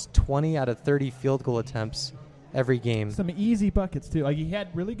to miss 20 out of 30 field goal attempts every game. Some easy buckets too. Like he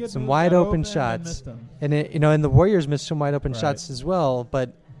had really good, some wide open shots, and and the Warriors missed some wide open shots as well,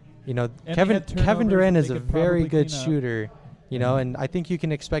 but. Kevin Durant is a very good shooter, and I think you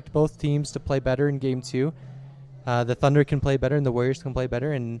can expect both teams to play better in Game 2. The Thunder can play better and the Warriors can play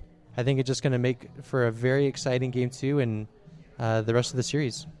better, and I think it's just going to make for a very exciting Game 2 and the rest of the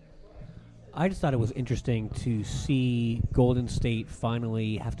series. I just thought it was interesting to see Golden State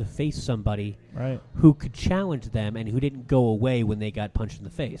finally have to face somebody who could challenge them and who didn't go away when they got punched in the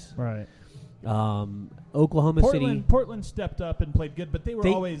face. Right. Oklahoma City. Portland stepped up and played good, but they were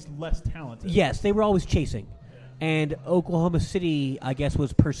always less talented. Yes, they were always chasing. And Oklahoma City, I guess,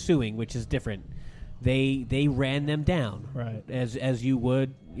 was pursuing, which is different. They ran them down. Right. As you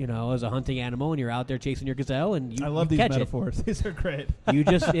would, as a hunting animal, and you're out there chasing your gazelle, and I love these metaphors. These are great. You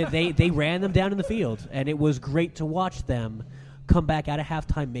just they ran them down in the field, and it was great to watch them come back out of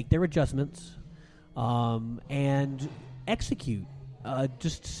halftime, make their adjustments, and execute.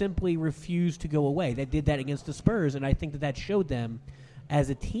 Just simply refused to go away. They did that against the Spurs, and I think that showed them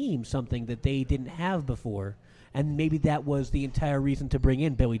as a team something that they didn't have before. And maybe that was the entire reason to bring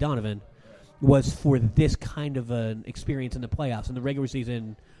in Billy Donovan, was for this kind of an experience in the playoffs. In the regular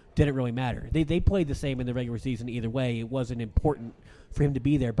season, didn't really matter. They played the same in the regular season either way. It wasn't important for him to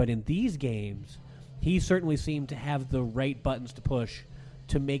be there. But in these games, he certainly seemed to have the right buttons to push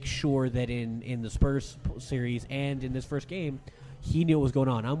to make sure that in the Spurs series and in this first game, he knew what was going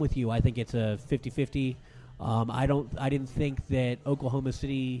on. I'm with you. I think it's a 50-50. I didn't think that Oklahoma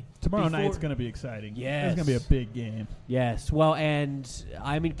City tomorrow night's going to be exciting. Yes, it's going to be a big game. Yes. Well, and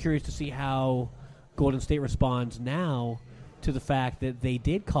I'm curious to see how Golden State responds now to the fact that they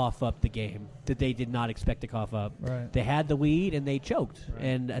did cough up the game that they did not expect to cough up. Right. They had the lead and they choked,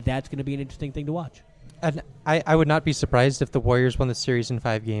 and that's going to be an interesting thing to watch. And I would not be surprised if the Warriors won the series in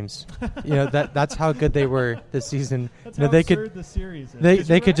 5 games. That's how good they were this season. That's how absurd the series is.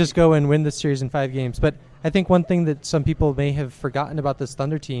 They could just go and win the series in 5 games. But I think one thing that some people may have forgotten about this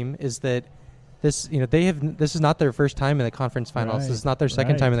Thunder team is that this is not their first time in the conference finals. This is not their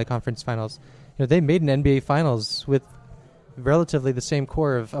second time in the conference finals. They made an NBA finals with relatively the same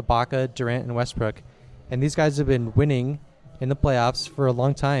core of Ibaka, Durant, and Westbrook, and these guys have been winning in the playoffs for a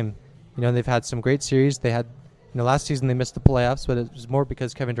long time. They've had some great series. They had, last season they missed the playoffs, but it was more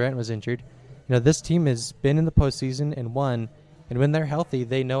because Kevin Durant was injured. This team has been in the postseason and won, and when they're healthy,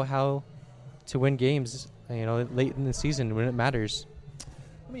 they know how to win games, late in the season when it matters.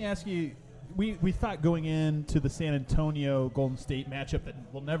 Let me ask you, we thought going into the San Antonio Golden State matchup that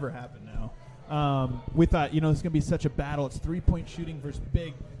will never happen now. We thought, it's going to be such a battle. It's 3-point shooting versus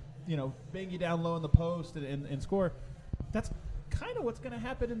big, bang you down low in the post and score. That's kind of what's going to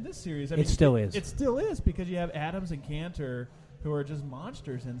happen in this series. It still is. It still is because you have Adams and Kanter who are just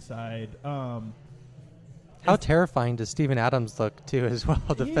monsters inside. How terrifying does Steven Adams look, too, as well,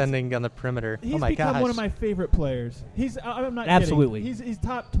 defending on the perimeter? He's oh, my gosh. become one of my favorite players. I'm not Absolutely. kidding. He's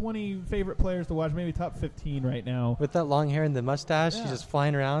top 20 favorite players to watch, maybe top 15 right now. With that long hair and the mustache, he's just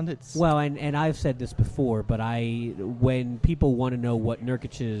flying around. Well, and I've said this before, but when people want to know what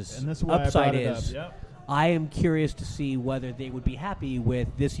Nurkic's upside is, I am curious to see whether they would be happy with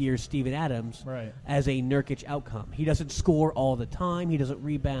this year's Steven Adams as a Nurkic outcome. He doesn't score all the time. He doesn't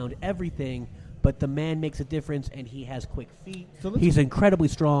rebound everything. But the man makes a difference, and he has quick feet. So he's incredibly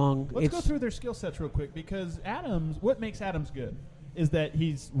strong. Let's go through their skill sets real quick, because what makes Adams good is that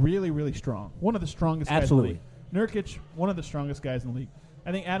he's really, really strong. One of the strongest guys in the league. Nurkic, one of the strongest guys in the league.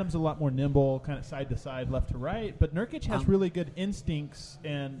 I think Adams is a lot more nimble, kind of side to side, left to right. But Nurkic has really good instincts,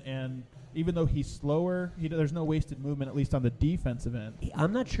 and even though he's slower, there's no wasted movement, at least on the defensive end.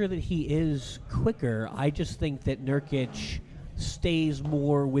 I'm not sure that he is quicker. I just think that Nurkic stays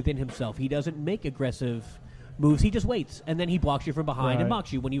more within himself. He doesn't make aggressive moves. He just waits, and then he blocks you from behind and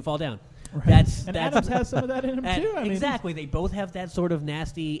mocks you when you fall down. Right. That's Adams has some of that in him too. Exactly. They both have that sort of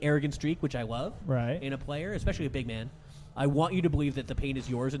nasty, arrogant streak, which I love in a player, especially a big man. I want you to believe that the pain is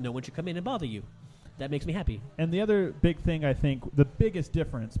yours and no one should come in and bother you. That makes me happy. And the other big thing, I think, the biggest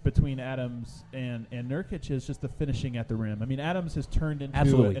difference between Adams and Nurkic is just the finishing at the rim. I mean, Adams has turned into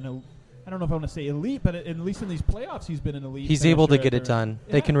I don't know if I want to say elite, but at least in these playoffs, he's been an elite. He's able to get it done.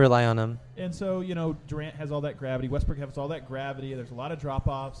 Yeah. They can rely on him. And so, Durant has all that gravity. Westbrook has all that gravity. There's a lot of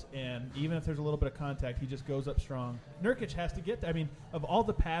drop-offs, and even if there's a little bit of contact, he just goes up strong. Nurkic has to get of all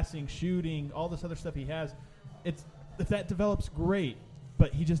the passing, shooting, all this other stuff he has, if that develops, great,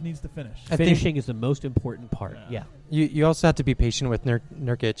 but he just needs to finish. Finishing is the most important part, yeah. You also have to be patient with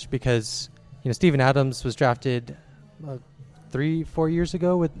Nurkic because, Steven Adams was drafted 3-4 years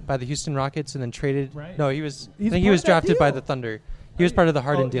ago by the Houston Rockets and then traded. Right. No, he was drafted by the Thunder. He was part of the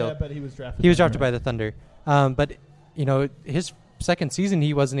Harden deal. Yeah, but he was drafted. He was drafted by the Thunder. But his second season,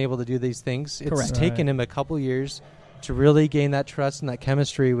 he wasn't able to do these things. It's taken him a couple years to really gain that trust and that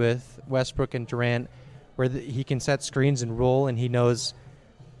chemistry with Westbrook and Durant, where he can set screens and roll, and he knows,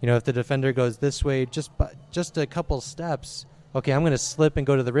 if the defender goes this way, just a couple steps, okay, I'm going to slip and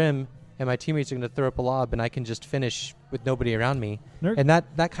go to the rim, and my teammates are going to throw up a lob, and I can just finish with nobody around me. And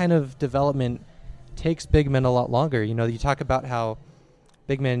that kind of development takes big men a lot longer. You talk about how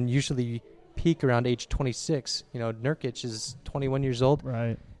big men usually peak around age 26. Nurkic is 21 years old.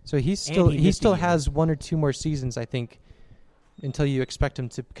 Right. So he still has 1 or 2 more seasons, I think, until you expect him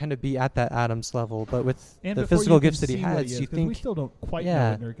to kind of be at that Adams level. But with the physical gifts that he has, you think we still don't quite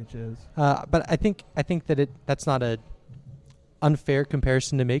know what Nurkic is. But I think that that's not a unfair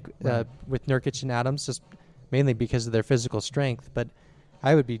comparison to make with Nurkic and Adams, just mainly because of their physical strength. But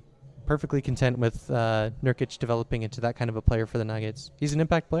I would be perfectly content with Nurkic developing into that kind of a player for the Nuggets. He's an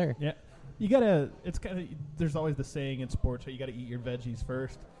impact player. Yeah, there's always the saying in sports, you got to eat your veggies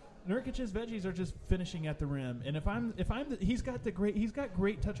first. Nurkic's veggies are just finishing at the rim, and he's got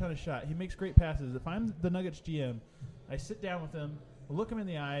great touch on his shot. He makes great passes. If I'm the Nuggets GM, I sit down with him, look him in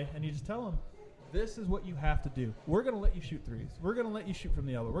the eye, and you just tell him, this is what you have to do. We're going to let you shoot threes. We're going to let you shoot from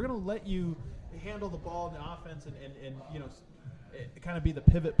the elbow. We're going to let you handle the ball in the offense and kind of be the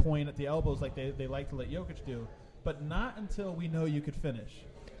pivot point at the elbows like they like to let Jokic do, but not until we know you could finish.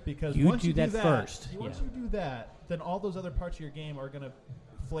 Because once you do that first, once you do that, then all those other parts of your game are going to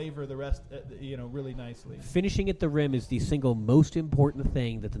flavor the rest, really nicely. Finishing at the rim is the single most important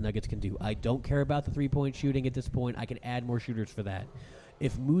thing that the Nuggets can do. I don't care about the three-point shooting at this point. I can add more shooters for that.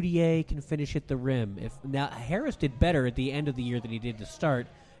 If Moutier can finish at the rim, now Harris did better at the end of the year than he did to start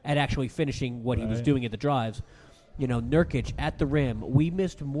at actually finishing what he was doing at the drives. Nurkic at the rim. We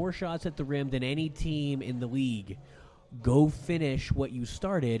missed more shots at the rim than any team in the league. Go finish what you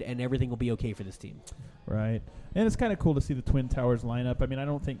started, and everything will be okay for this team. Right. And it's kind of cool to see the Twin Towers line up. I mean, I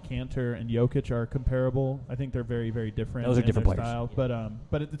don't think Kanter and Jokic are comparable. I think they're very, very different. Those are different players. Style,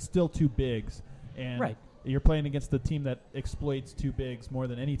 but it's still two bigs. And you're playing against the team that exploits two bigs more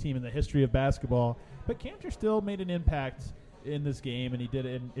than any team in the history of basketball. But Kanter still made an impact in this game, and he did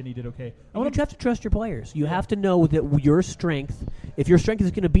it, and he did okay. You have to trust your players. You have to know that your strength, if your strength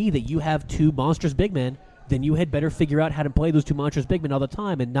is going to be that you have two monstrous big men, then you had better figure out how to play those two monstrous big men all the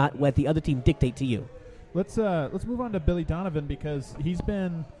time and not let the other team dictate to you. Let's move on to Billy Donovan, because he's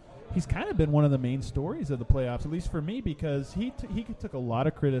kind of been one of the main stories of the playoffs, at least for me, because he took a lot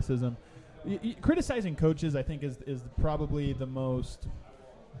of criticism. Criticizing coaches, I think, is probably the most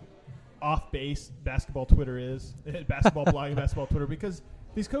off-base basketball Twitter is. Basketball blogging, basketball Twitter, because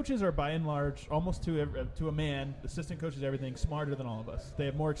these coaches are, by and large, almost to a man, assistant coaches, everything, smarter than all of us. They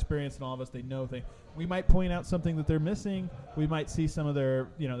have more experience than all of us. They know things. We might point out something that they're missing. We might see some of their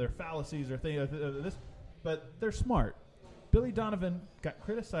fallacies or things, but they're smart. Billy Donovan got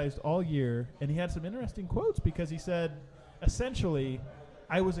criticized all year, and he had some interesting quotes because he said, essentially,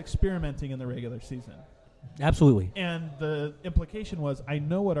 I was experimenting in the regular season. Absolutely. And the implication was, I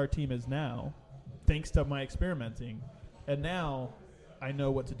know what our team is now, thanks to my experimenting, and now I know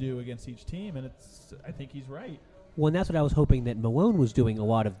what to do against each team, and I think he's right. Well, and that's what I was hoping that Malone was doing a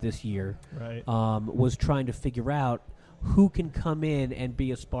lot of this year. Right. Was trying to figure out who can come in and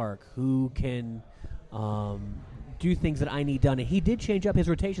be a spark, who can do things that I need done. And he did change up his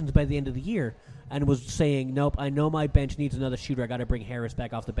rotations by the end of the year and was saying, nope, I know my bench needs another shooter. I got to bring Harris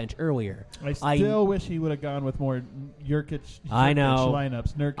back off the bench earlier. I still wish he would have gone with more Jokic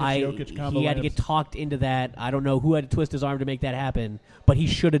lineups. Nurkic, Jokic combo He had to lineups. get talked into that. I don't know who had to twist his arm to make that happen, but he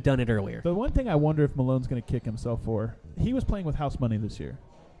should have done it earlier. The one thing I wonder if Malone's going to kick himself for, he was playing with house money this year.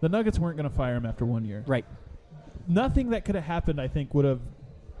 The Nuggets weren't going to fire him after 1 year. Right. Nothing that could have happened, I think, would have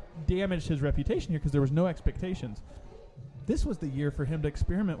damaged his reputation here because there was no expectations. This was the year for him to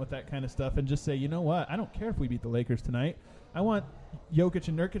experiment with that kind of stuff and just say, you know what, I don't care if we beat the Lakers tonight. I want Jokic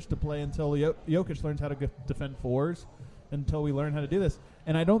and Nurkic to play until Jokic learns how to defend fours, until we learn how to do this.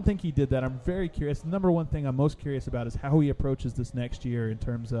 And I don't think he did that. I'm very curious. The number one thing I'm most curious about is how he approaches this next year in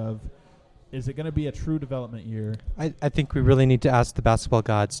terms of, is it going to be a true development year? I think we really need to ask the basketball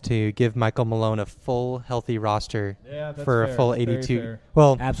gods to give Michael Malone a full, healthy roster for fair. a full Very 82. fair.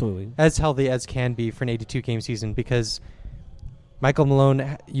 Well, Absolutely. as healthy as can be for an 82-game season, because Michael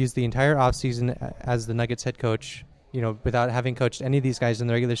Malone used the entire offseason as the Nuggets head coach, without having coached any of these guys in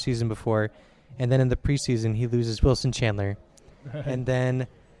the regular season before. And then in the preseason, he loses Wilson Chandler. Right. And then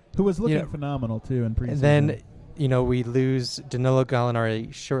who was looking phenomenal, too, in preseason. And then, we lose Danilo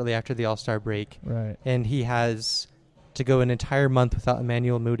Gallinari shortly after the All-Star break. Right. And he has to go an entire month without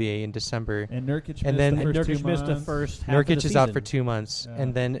Emmanuel Mudiay in December. And Nurkic missed the first half Nurkic of the is out season. for 2 months. Yeah.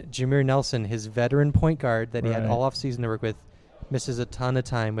 And then Jameer Nelson, his veteran point guard that he had Right. all offseason to work with, misses a ton of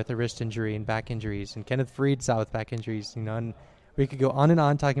time with a wrist injury and back injuries. And Kenneth Faried's out with back injuries. And we could go on and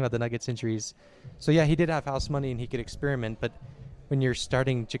on talking about the Nuggets injuries. So, yeah, he did have house money and he could experiment. But when you're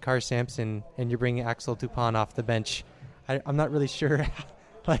starting Jakar Sampson and you're bringing Axel Dupont off the bench, I'm not really sure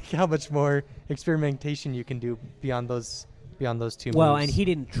how much more experimentation you can do beyond those 2 moves. Well, and he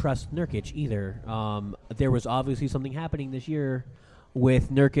didn't trust Nurkic either. There was obviously something happening this year with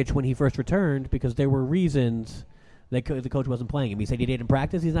Nurkic when he first returned because there were reasons that the coach wasn't playing him. He said he did in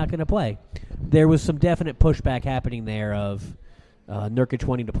practice, he's not going to play. There was some definite pushback happening there of Nurkic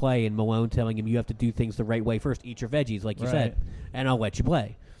wanting to play and Malone telling him you have to do things the right way first. Eat your veggies, like you said, and I'll let you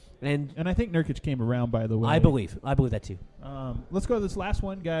play. And I think Nurkic came around, by the way. I believe that too. Let's go to this last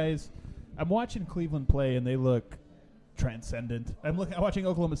one, guys. I'm watching Cleveland play, and they look transcendent. I'm watching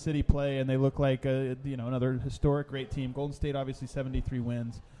Oklahoma City play, and they look like another historic great team. Golden State, obviously, 73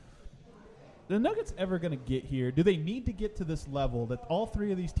 wins. The Nuggets ever going to get here? Do they need to get to this level that all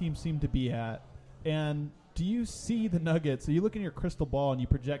three of these teams seem to be at? And do you see the Nuggets? So you look in your crystal ball and you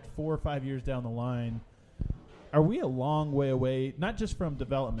project 4 or 5 years down the line. Are we a long way away, not just from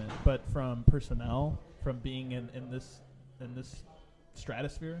development, but from personnel, from being in this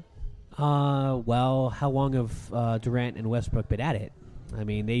stratosphere? Well, how long have Durant and Westbrook been at it? I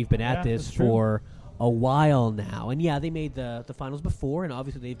mean, they've been at this that's true. for a while now. And, yeah, they made the finals before, and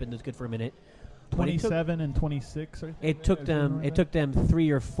obviously they've been this good for a minute. 27 and 26. It took them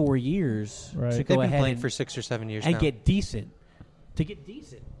 3 or 4 years to They've go been ahead playing and, for 6 or 7 years and now. get decent. To get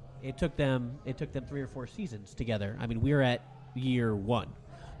decent, it took them 3 or 4 seasons together. I mean, we're at year 1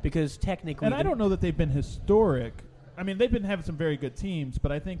 because technically, And I don't know that they've been historic. I mean, they've been having some very good teams,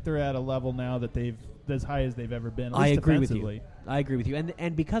 but I think they're at a level now that they've as high as they've ever been. At least I agree with defensively. you. I agree with you.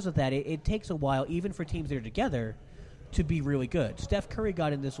 And because of that, it takes a while, even for teams that are together, to be really good. Steph Curry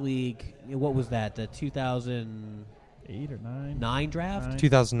got in this league. What was that? The 2008 or 9 draft.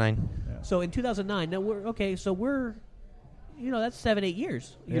 2009. Yeah. So in 2009, now we're that's 7-8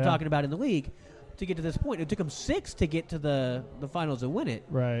 years you're Yeah. talking about in the league to get to this point. It took them 6 to get to the finals and win it.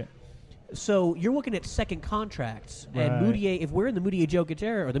 Right. So you're looking at second contracts, and Right. Mudiay. If we're in the Mudiay-Jokic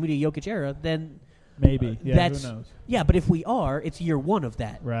era or the Mudiay-Jokic era, then Maybe. Yeah, that's who knows? yeah. But if we are, it's year 1 of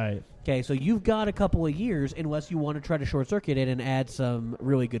that. Right. Okay, so you've got a couple of years, unless you want to try to short circuit it and add some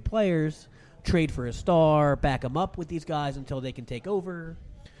really good players, trade for a star, back them up with these guys until they can take over.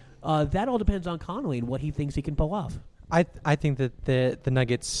 That all depends on Conley and what he thinks he can pull off. I think that the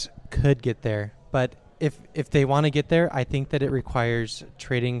Nuggets could get there, but if they want to get there, I think that it requires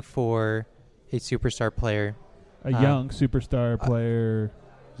trading for a superstar player. A young superstar player.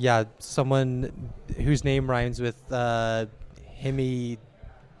 Yeah, someone whose name rhymes with Himmy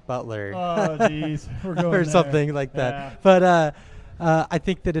Butler. Oh, jeez. We're going or there. something like that. Yeah. But I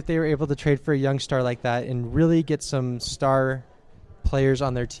think that if they were able to trade for a young star like that and really get some star players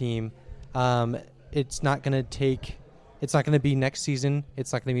on their team, it's not going to be next season.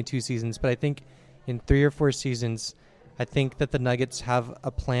 It's not going to be 2 seasons. But I think in 3 or 4 seasons, I think that the Nuggets have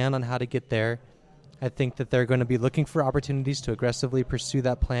a plan on how to get there. I think that they're going to be looking for opportunities to aggressively pursue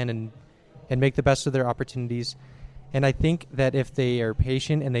that plan and make the best of their opportunities. And I think that if they are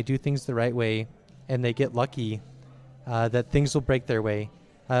patient and they do things the right way and they get lucky, that things will break their way.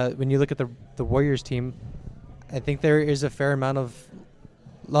 When you look at the Warriors team, I think there is a fair amount of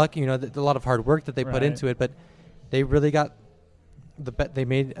luck, a lot of hard work that they put into it, but they really got they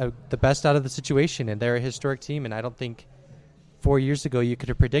made the best out of the situation, and they're a historic team. And I don't think 4 years ago you could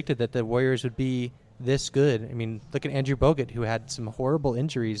have predicted that the Warriors would be this good. I mean, look at Andrew Bogut, who had some horrible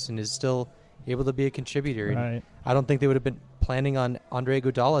injuries and is still able to be a contributor. Right. And I don't think they would have been planning on Andre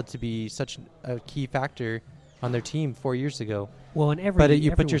Iguodala to be such a key factor on their team 4 years ago. Well,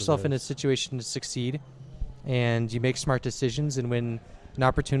 you put yourself in a situation to succeed, and you make smart decisions, and when an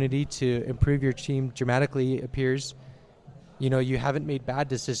opportunity to improve your team dramatically appears, you haven't made bad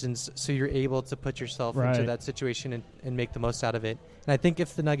decisions, so you're able to put yourself into that situation and make the most out of it. And I think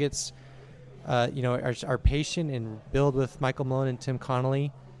if the Nuggets, are patient and build with Michael Malone and Tim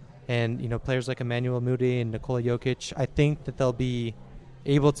Connolly, and players like Emmanuel Mudiay and Nikola Jokic, I think that they'll be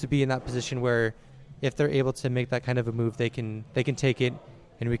able to be in that position where, if they're able to make that kind of a move, they can take it,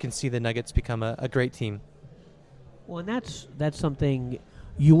 and we can see the Nuggets become a great team. Well, and that's something.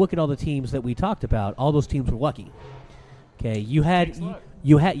 You look at all the teams that we talked about. All those teams were lucky. Okay, you had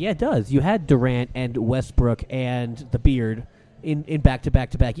it does. You had Durant and Westbrook and the Beard in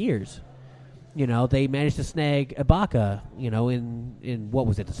back-to-back years. They managed to snag Ibaka. In what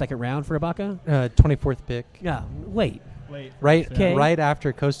was it, the second round for Ibaka? 24th pick. Yeah, late. Right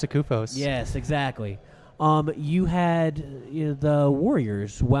after Costa Koufos. Yes, exactly. You had the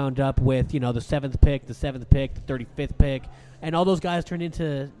Warriors wound up with the 7th pick, the 35th pick, and all those guys turned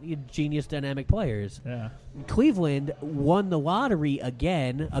into genius dynamic players. Yeah. Cleveland won the lottery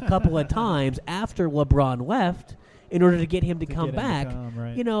again a couple of times after LeBron left in order to get him to come back.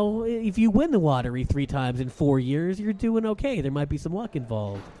 If you win the lottery 3 times in 4 years, you're doing okay. There might be some luck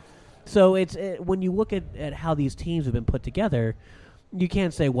involved. So it's when you look at how these teams have been put together, you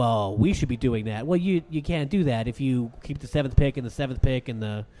can't say, well, we should be doing that. Well, you can't do that. If you keep the 7th pick and the 7th pick and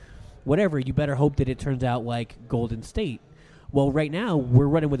the whatever, you better hope that it turns out like Golden State. Well, right now, we're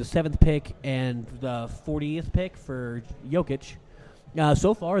running with the 7th pick and the 40th pick for Jokic.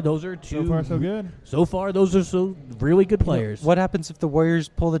 So far, those are two. So far, so good. So far, those are some really good players. What happens if the Warriors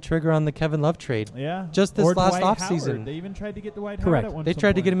pull the trigger on the Kevin Love trade? Yeah. Just this last offseason. They even tried to get Dwight Correct. Howard at one They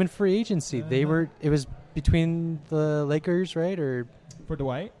tried to point. get him in free agency. It was between the Lakers, right? Or For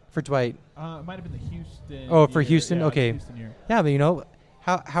Dwight? for Dwight. It might have been the Houston. Oh, for year. Houston? Yeah, Okay. Houston year. Yeah, but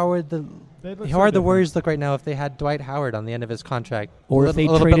how are the They'd look how so are the different. Warriors look right now if they had Dwight Howard on the end of his contract? Or A if they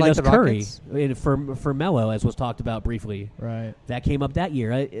little bit traded like us the Curry Rockets? for Melo, as was talked about briefly. Right. That came up that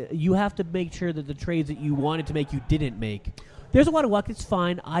year. You have to make sure that the trades that you wanted to make, you didn't make. There's a lot of luck. It's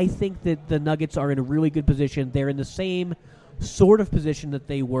fine. I think that the Nuggets are in a really good position. They're in the same sort of position that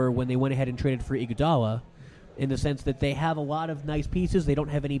they were when they went ahead and traded for Iguodala, in the sense that they have a lot of nice pieces. They don't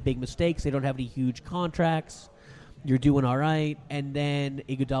have any big mistakes. They don't have any huge contracts. You're doing all right. And then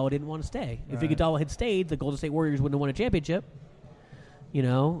Iguodala didn't want to stay. If Iguodala had stayed, the Golden State Warriors wouldn't have won a championship.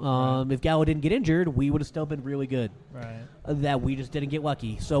 If Gallo didn't get injured, we would have still been really good. Right. That we just didn't get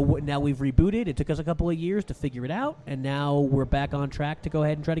lucky. So now we've rebooted. It took us a couple of years to figure it out, and now we're back on track to go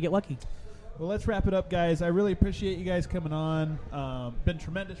ahead and try to get lucky. Well, let's wrap it up, guys. I really appreciate you guys coming on. Been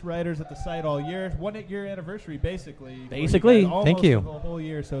tremendous writers at the site all year. 1 year anniversary, basically. Basically. Thank you. The whole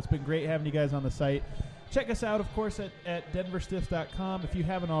year, so it's been great having you guys on the site. Check us out, of course, at denverstiffs.com. If you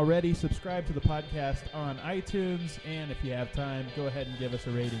haven't already, subscribe to the podcast on iTunes. And if you have time, go ahead and give us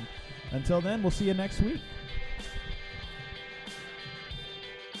a rating. Until then, we'll see you next week.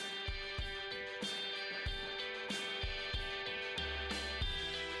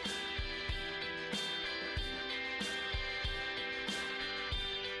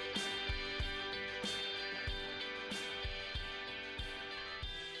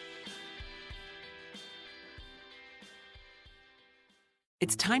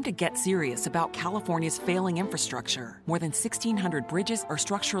 It's time to get serious about California's failing infrastructure. More than 1,600 bridges are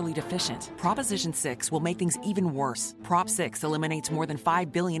structurally deficient. Proposition 6 will make things even worse. Prop 6 eliminates more than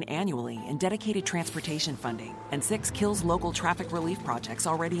 $5 billion annually in dedicated transportation funding. And 6 kills local traffic relief projects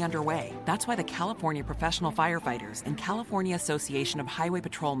already underway. That's why the California Professional Firefighters and California Association of Highway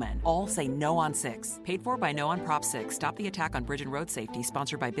Patrolmen all say no on 6. Paid for by No on Prop 6. Stop the attack on bridge and road safety.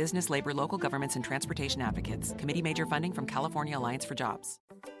 Sponsored by business, labor, local governments, and transportation advocates. Committee major funding from California Alliance for Jobs.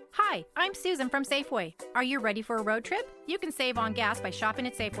 Hi, I'm Susan from Safeway. Are you ready for a road trip? You can save on gas by shopping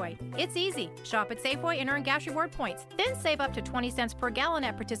at Safeway. It's easy. Shop at Safeway and earn gas reward points. Then save up to 20 cents per gallon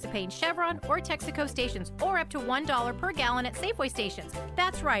at participating Chevron or Texaco stations, or up to $1 per gallon at Safeway stations.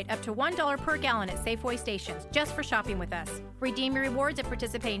 That's right, up to $1 per gallon at Safeway stations, just for shopping with us. Redeem your rewards at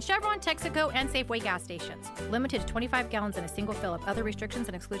participating Chevron, Texaco, and Safeway gas stations. Limited to 25 gallons in a single fill-up. Other restrictions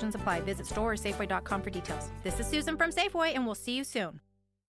and exclusions apply. Visit store or Safeway.com for details. This is Susan from Safeway, and we'll see you soon.